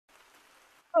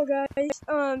Hello guys,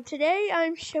 today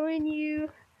I'm showing you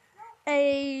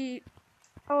a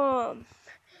Gorilla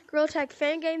Tag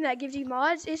fan game that gives you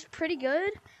mods. It's pretty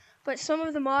good, but some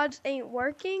of the mods ain't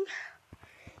working.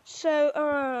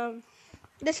 So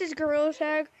this is Gorilla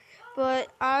Tag, but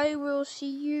I will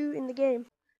see you in the game.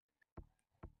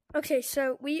 Okay,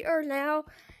 so we are now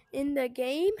in the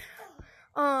game.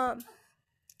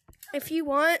 If you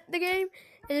want the game,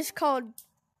 it is called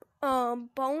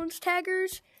Bones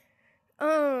Taggers.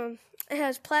 It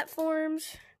has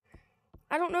platforms.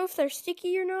 I don't know if they're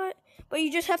sticky or not, but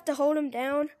you just have to hold them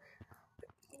down.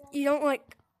 You don't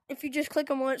if you just click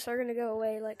them once, they're gonna go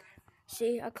away.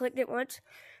 See, I clicked it once.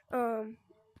 Turn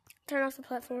off the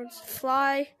platforms.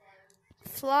 Fly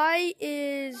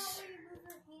is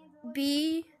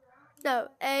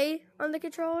A on the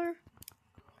controller,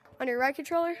 on your right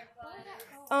controller.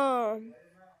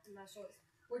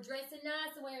 We're dressing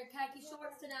nice and wearing khaki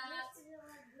shorts tonight.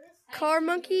 Car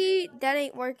monkey, that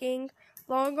ain't working.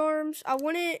 Long arms, I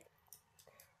wouldn't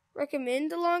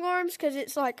recommend the long arms because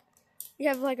it's like you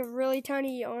have a really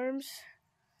tiny arms.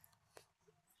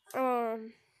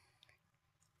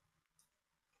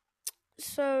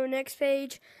 So next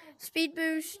page, speed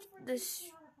boost. The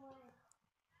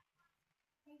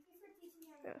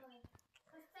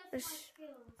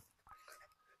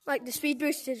speed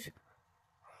boost is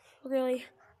really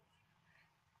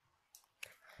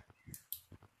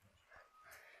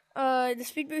the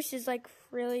speed boost is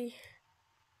really,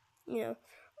 no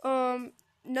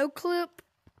clip.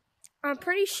 I'm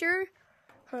pretty sure.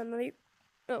 Hold on, let me.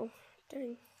 Oh,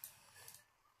 dang.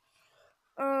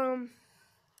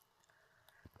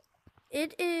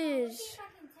 It is.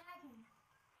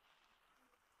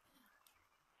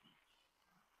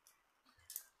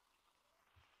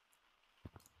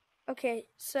 Okay,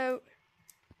 so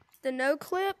the no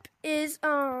clip is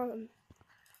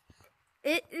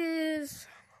it is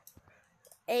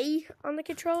A on the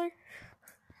controller.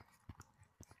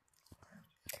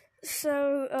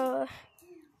 So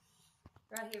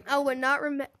I would not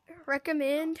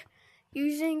recommend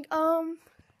using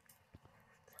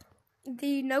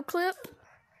the no clip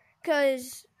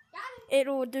because it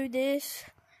will do this.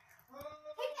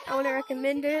 I wouldn't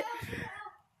recommend it.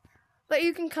 But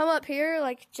you can come up here,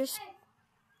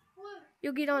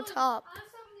 you'll get on top.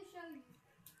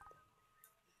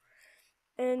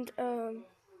 And dang,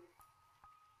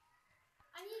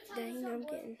 I'm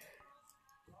getting.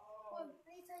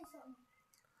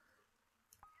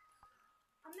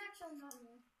 I'm actually not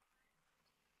here.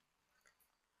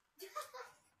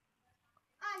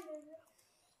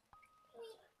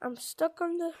 I'm stuck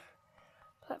on the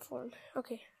platform.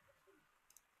 Okay.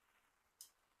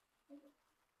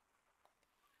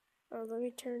 Oh, let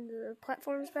me turn the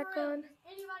platforms back on.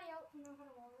 Anybody else know how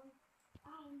to roll them? I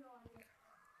have no idea.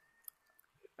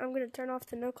 I'm gonna turn off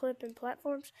the no clip and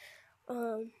platforms.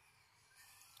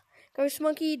 Ghost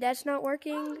Monkey, that's not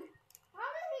working. How did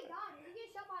he die? Did he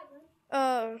get shot by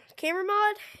a gun? Camera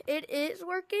mod, it is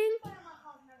working,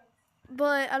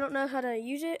 but I don't know how to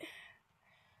use it,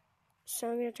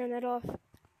 so I'm gonna turn that off.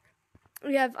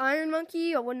 We have Iron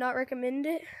Monkey, I would not recommend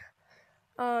it.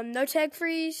 No Tag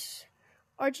Freeze,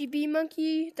 RGB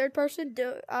Monkey, third person,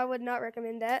 I would not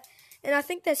recommend that. And I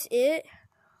think that's it.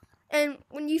 And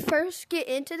when you first get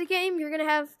into the game, you're gonna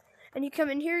have, and you come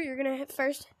in here, you're gonna have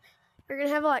 5,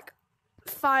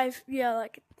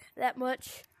 that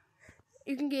much.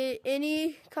 You can get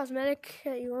any cosmetic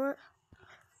that you want.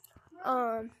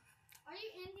 Are you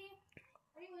Indian?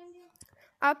 Are you Indian?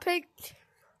 I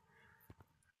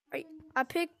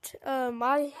picked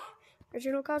my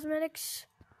original cosmetics,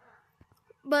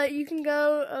 but you can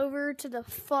go over to the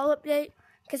fall update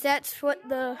because that's what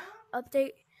the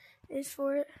update is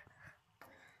for it.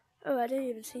 Oh, I didn't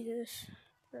even see this.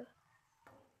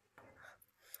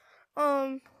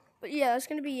 But yeah, that's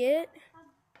gonna be it,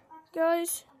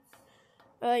 guys.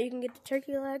 You can get the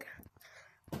turkey leg.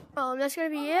 That's gonna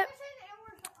be it.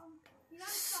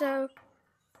 So,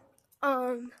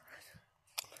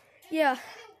 yeah.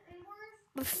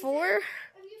 Before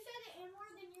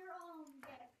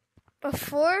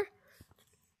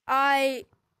I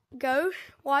go,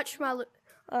 watch my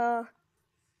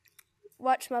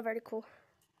vertical.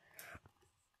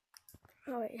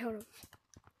 Oh wait, hold on.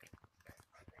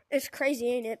 It's crazy,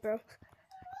 ain't it, bro?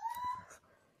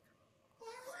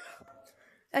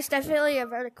 That's definitely a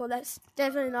vertical. That's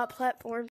definitely not platform.